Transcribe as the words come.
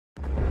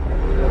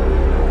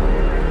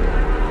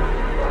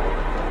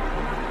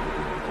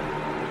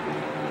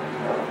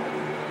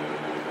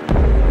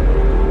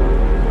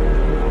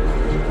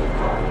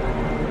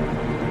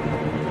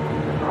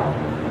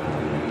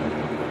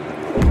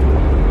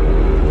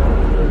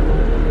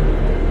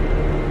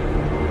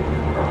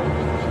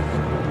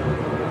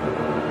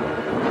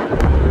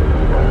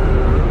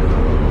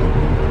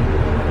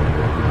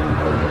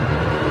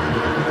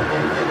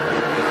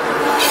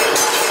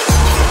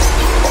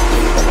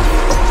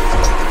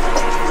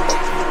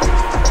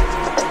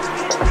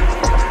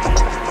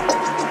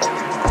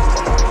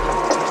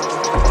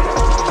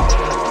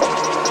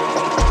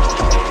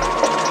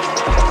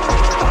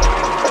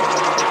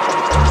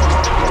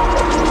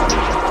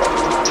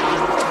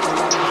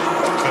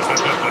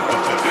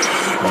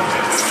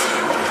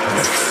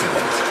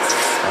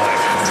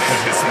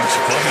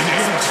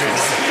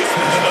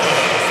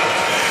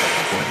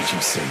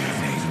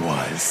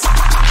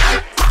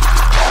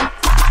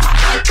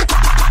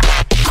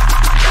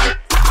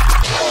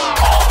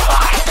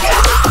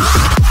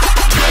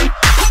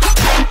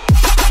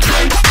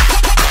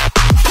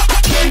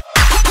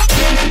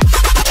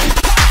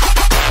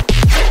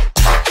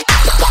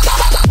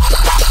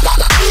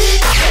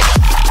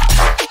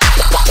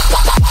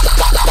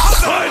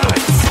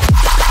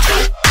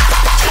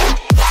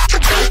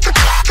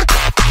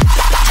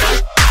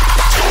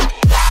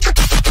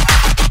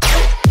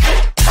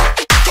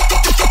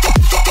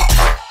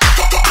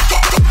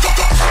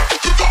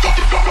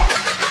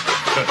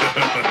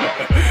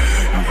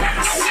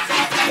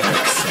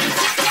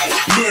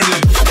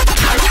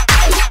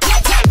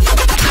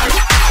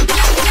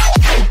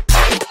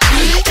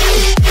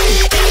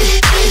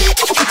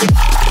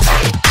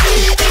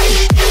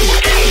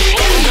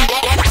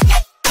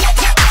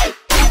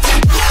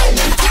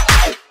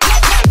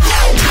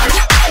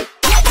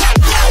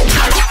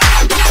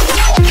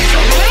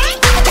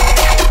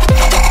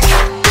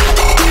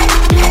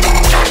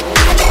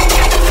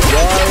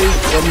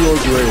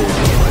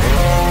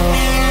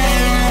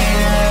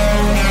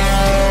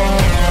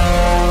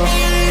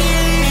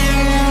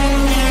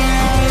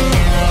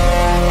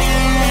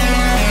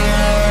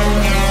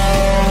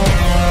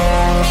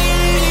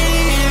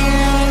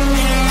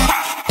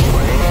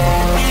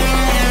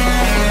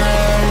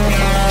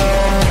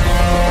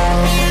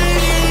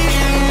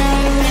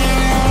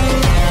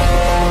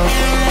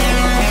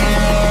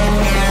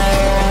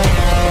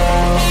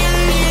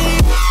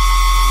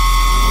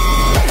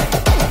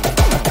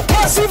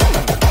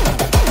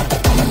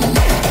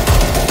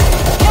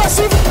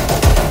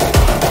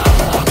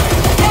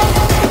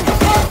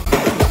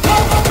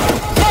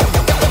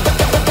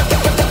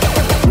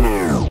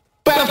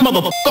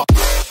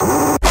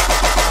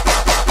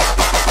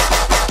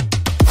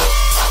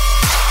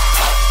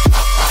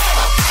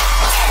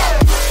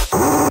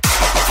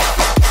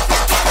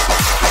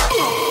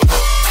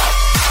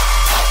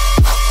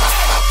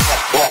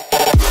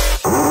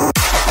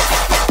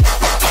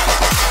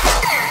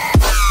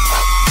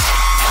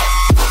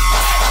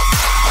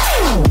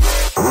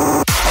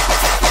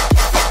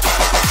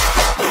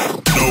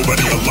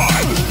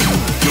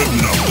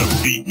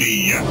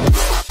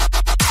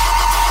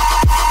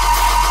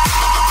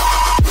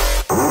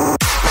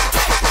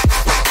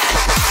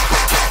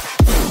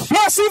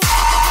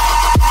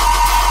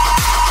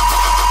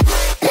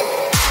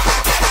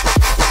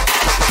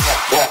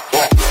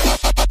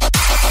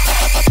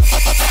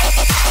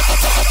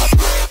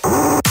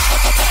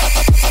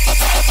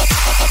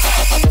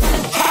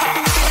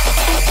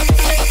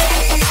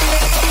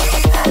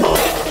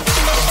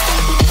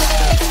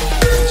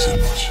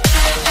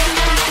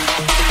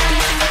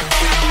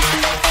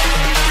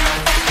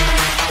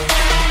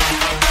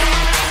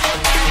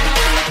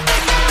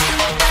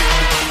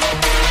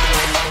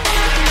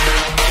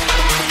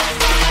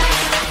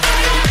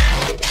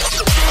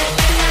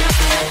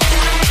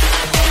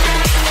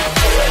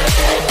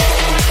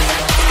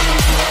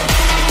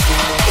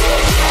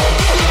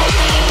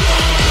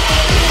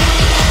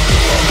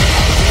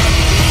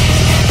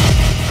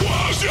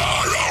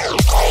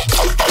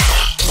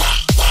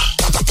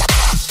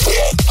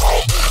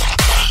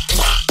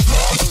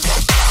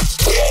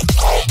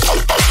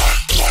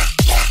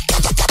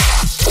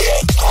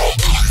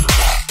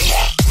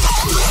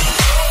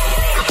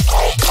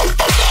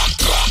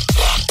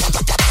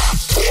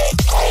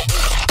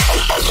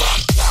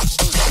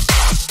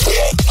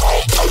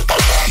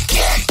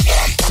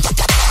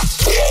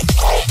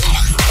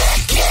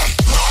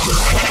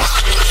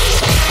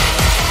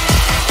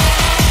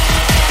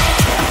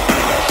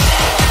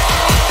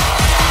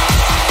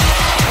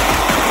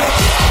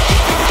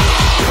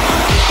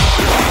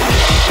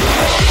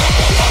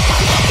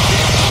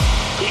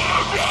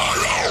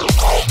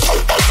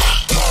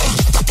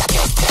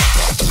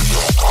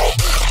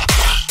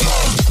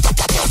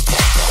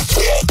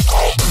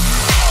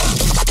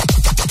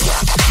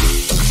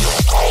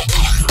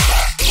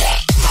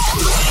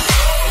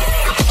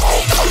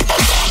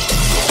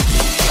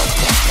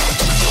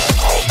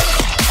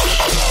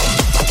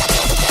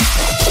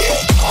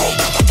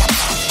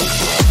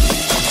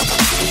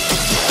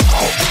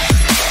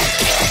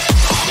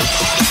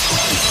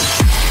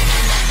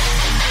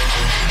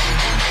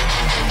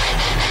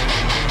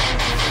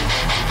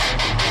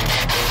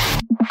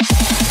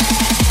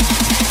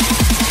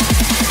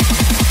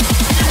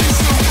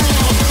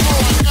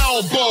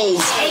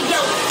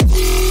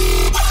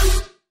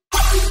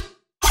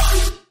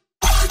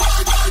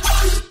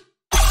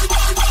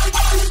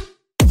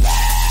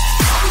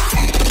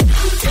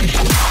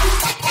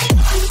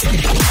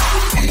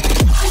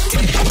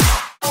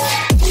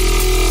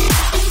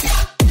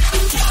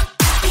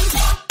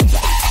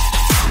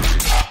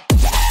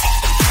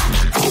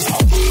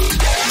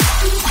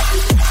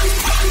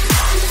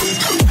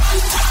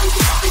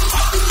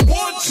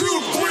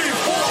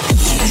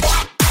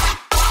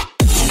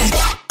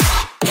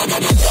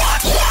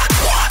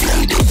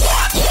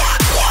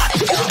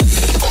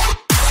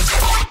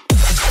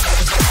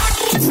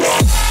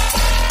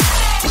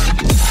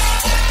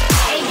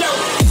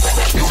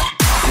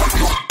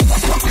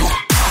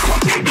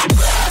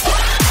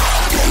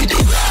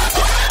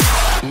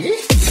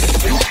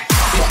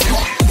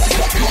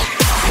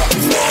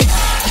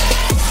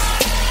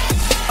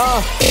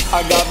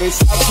I got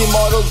Versace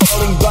models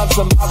rolling blunts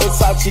on my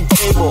Versace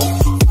cable.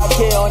 5K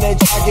on a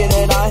jacket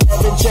and I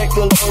haven't checked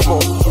the label.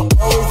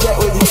 Always get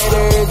with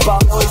haters,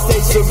 but always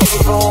stay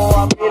survival.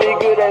 I'm really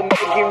good at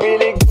making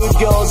really good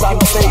girls I'm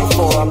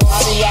faithful. I'm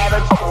running out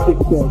of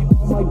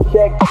checklist. My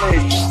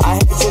checklist. I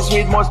had sex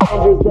with more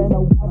strangers than a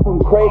wife from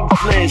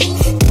Craigslist.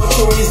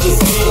 What is the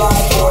sea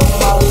life or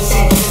am I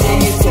losing?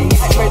 It's a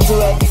nightmare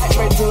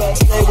to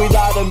stay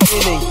without a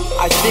meaning.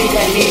 I think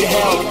I need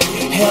help.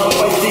 Help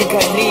I think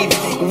I need.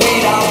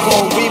 Weed,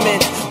 alcohol, women,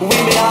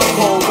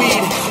 alcohol,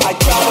 weed. I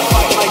try to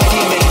fight my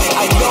demons.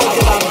 I know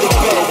that I'm the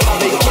best.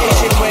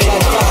 Vacation when I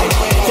die.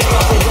 Take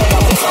off the day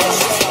I'm the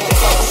best.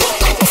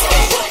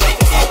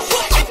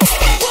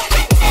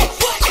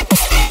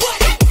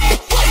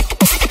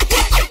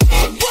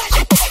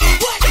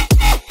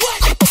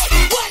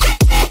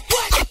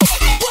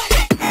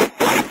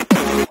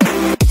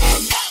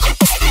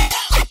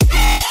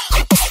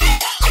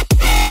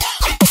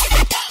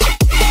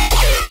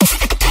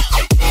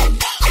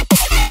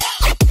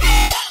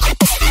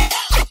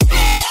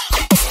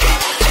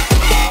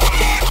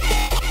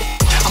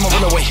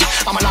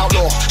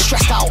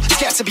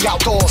 To be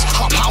outdoors,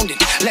 heart pounding,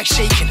 legs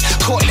shaking,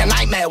 caught in a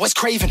nightmare, was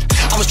craving.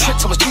 I was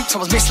tricked, I was duped,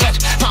 I was misled.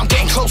 Now I'm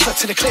getting closer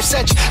to the cliff's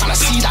edge, and I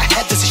see that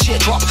head, there's a sheer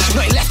drop.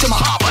 Nothing left in my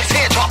heart but a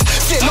teardrop.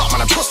 Fear not,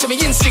 man, I'm trusting my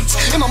instincts.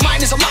 In my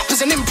mind is a map,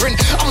 is an imprint.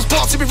 I was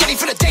born to be ready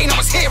for the day, and I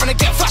was here, and I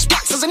get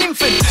flashbacks as an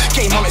infant.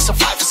 Game on, it's a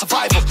fight for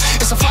survival.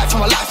 It's a fight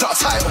for my life, not a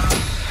title.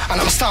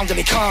 And I'm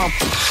astoundingly calm.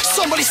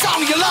 Somebody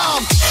sound the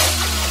alarm.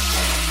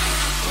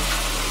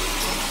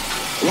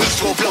 We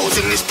throw blows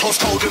in this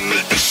postcode and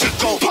make this shit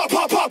go pop,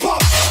 pop, pop, pop.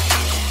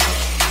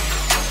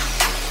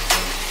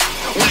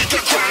 We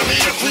get grimy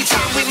every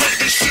time we make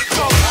this shit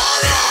go.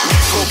 We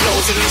throw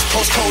blows in this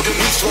postcode and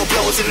we throw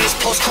blows in this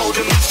postcode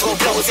and we throw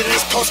blows in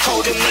this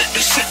postcode and make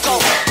this shit go.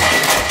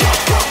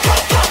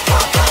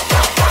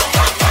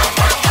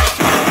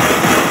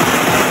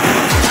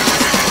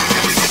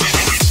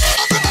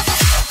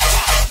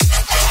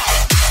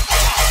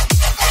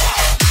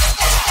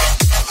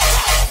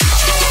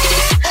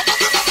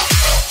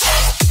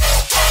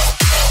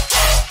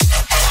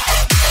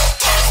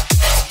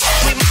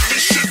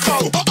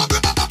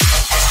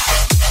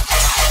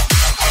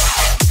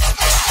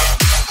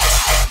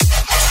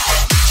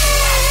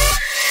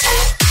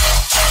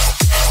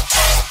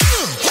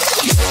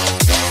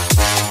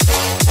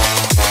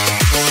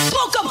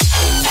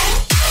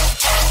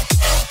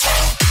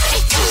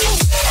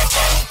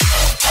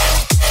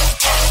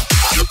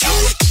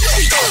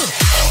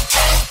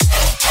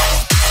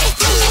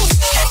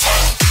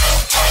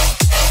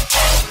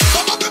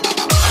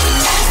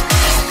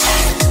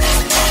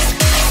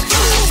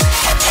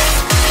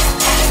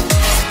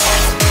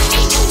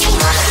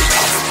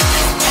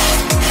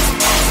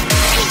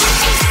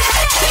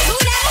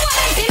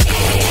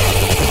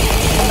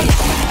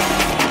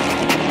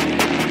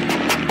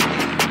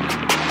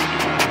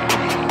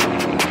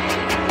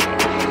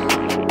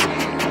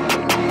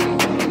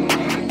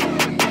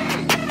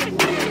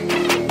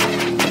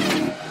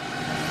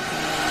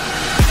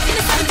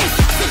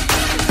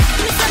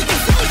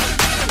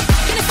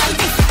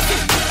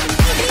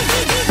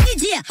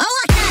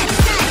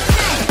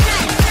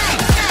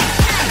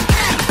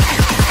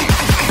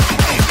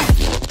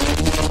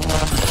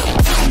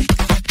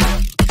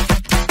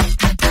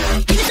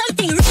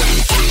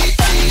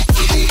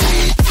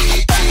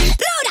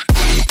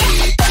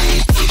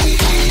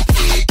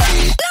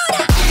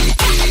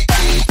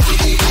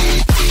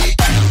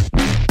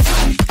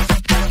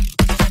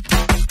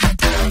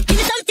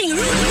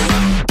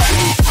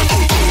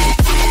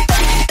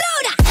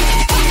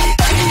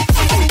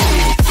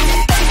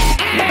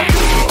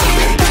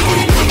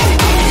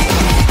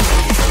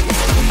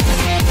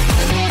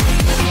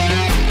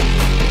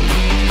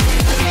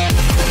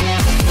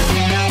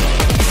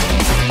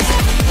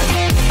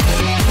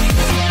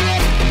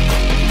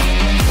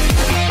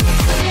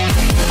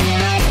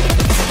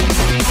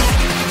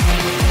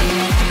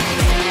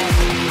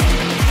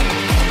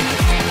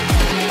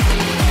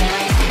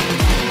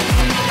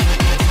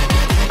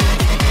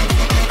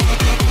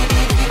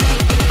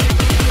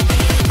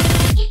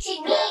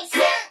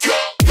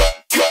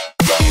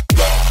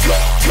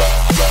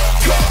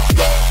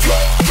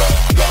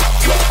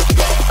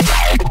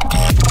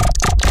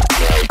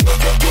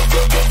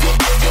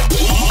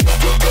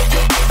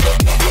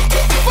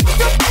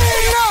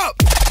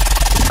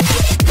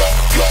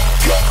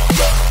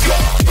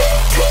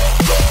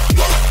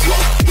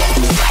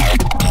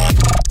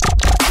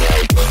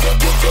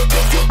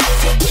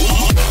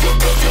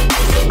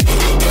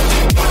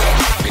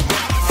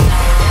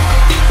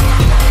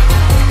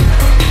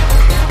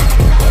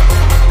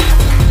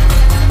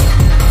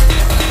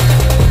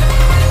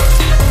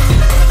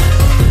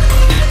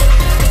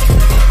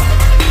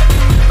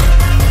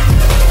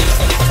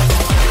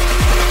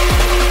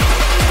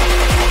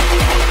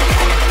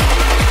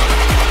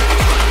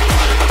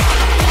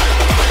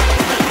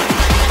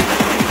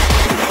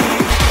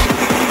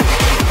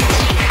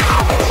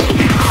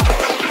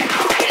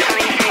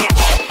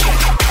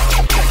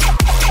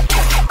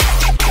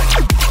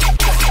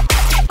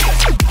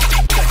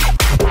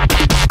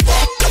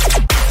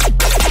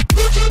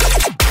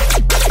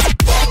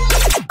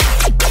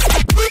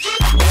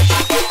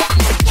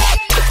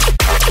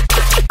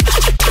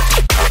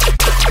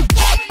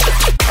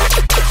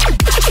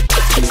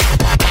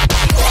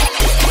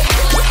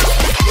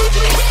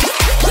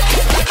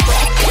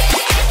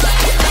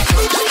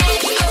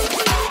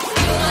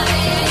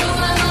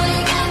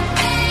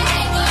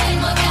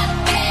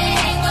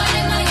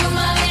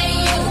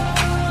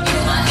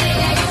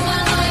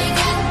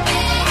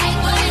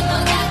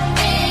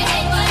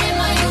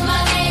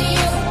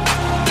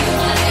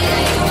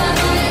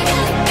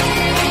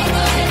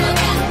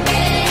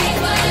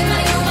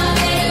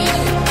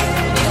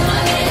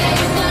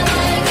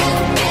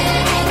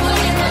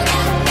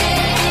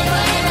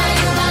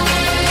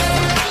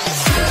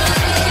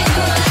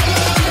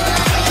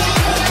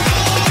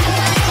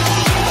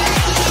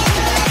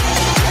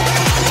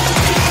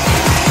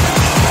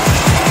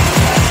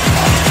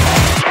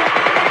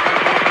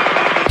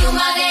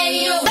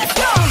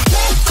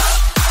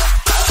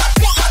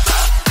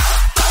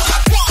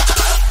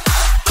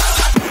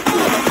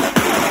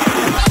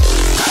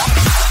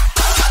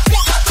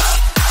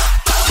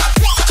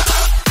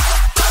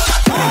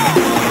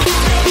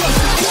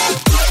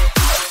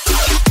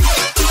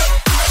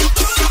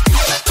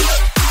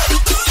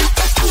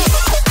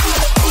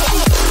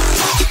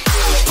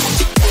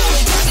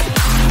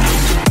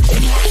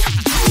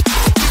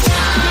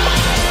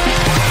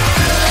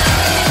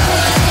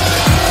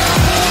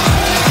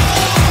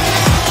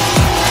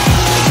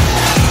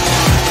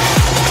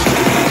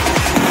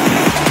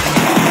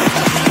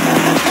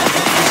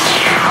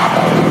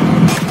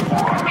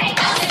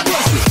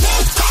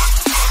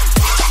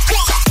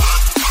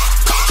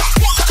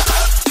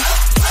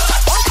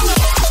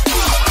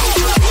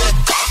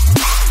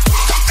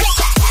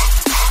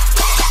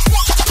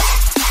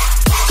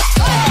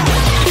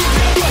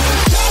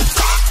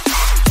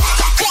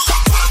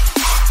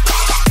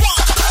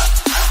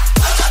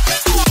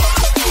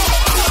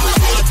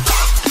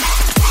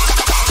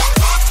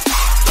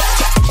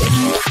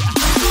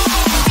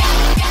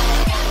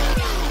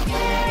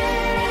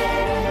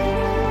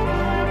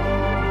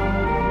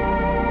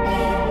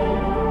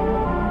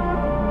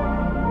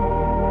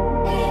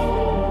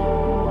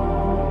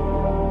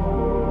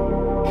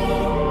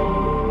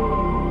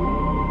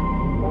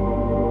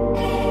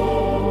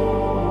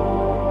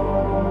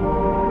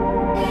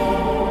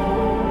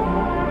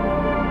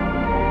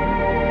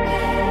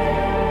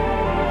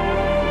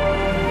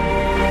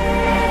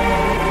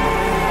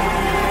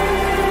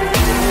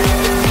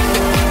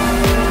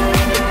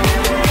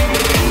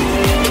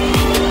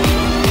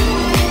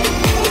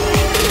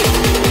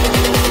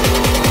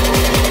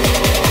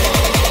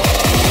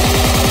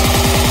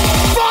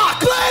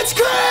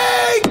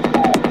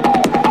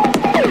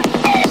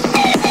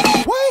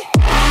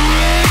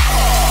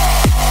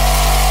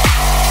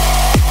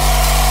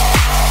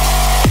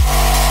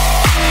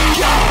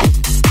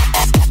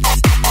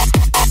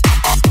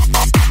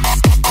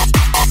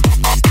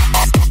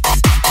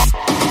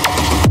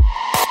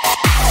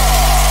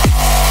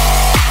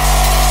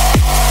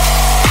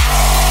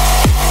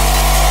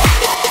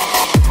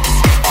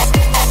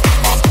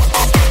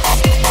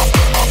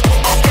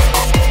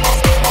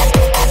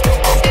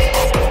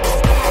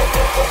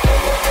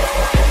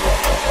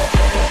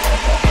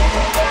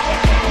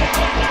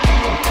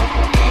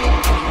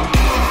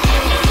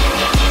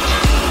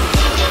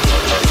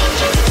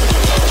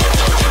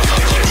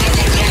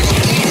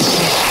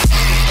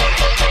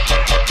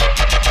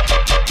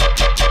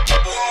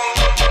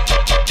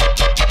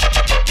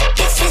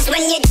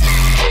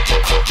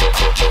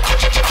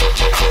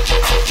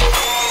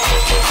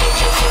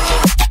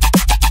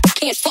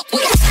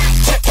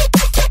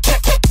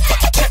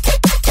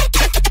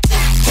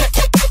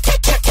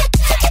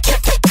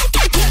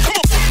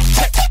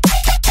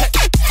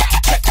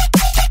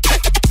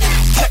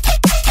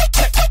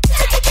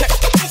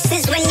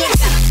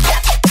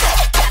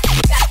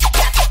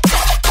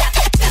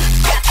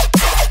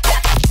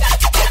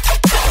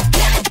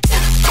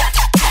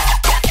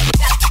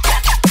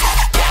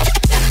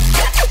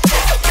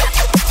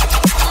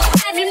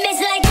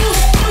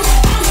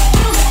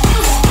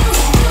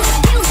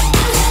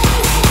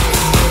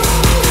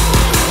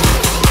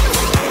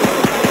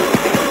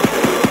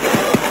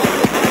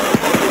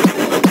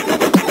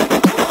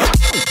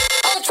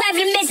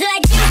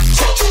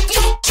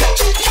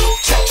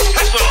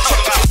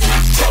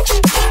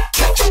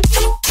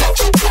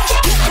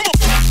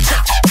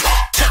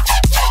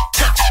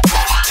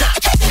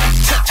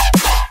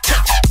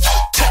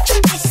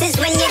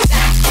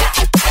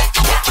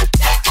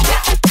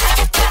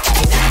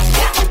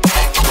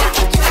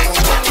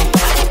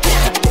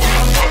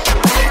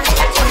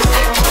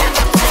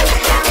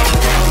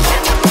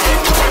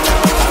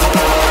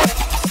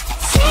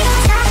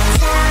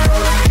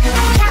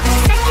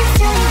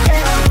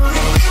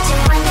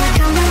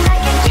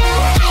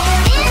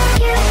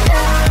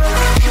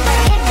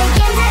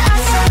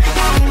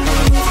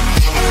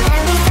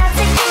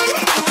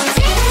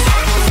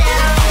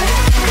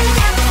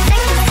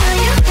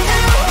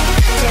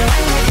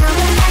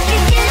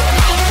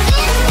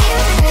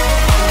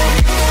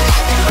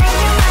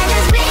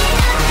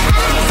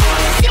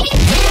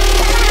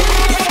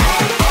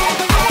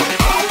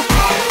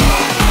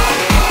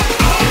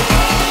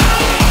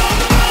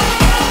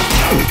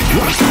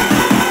 Mercy.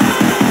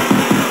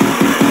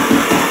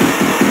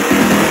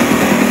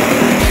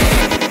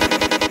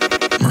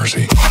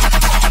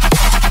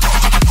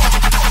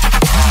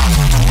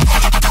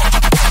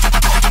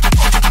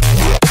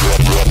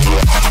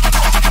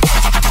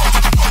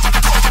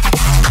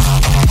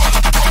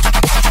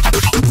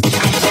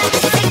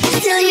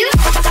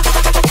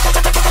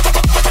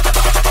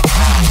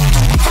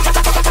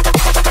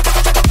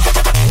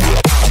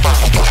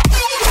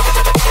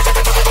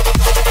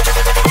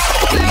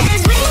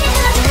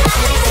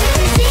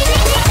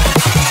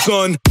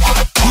 Son.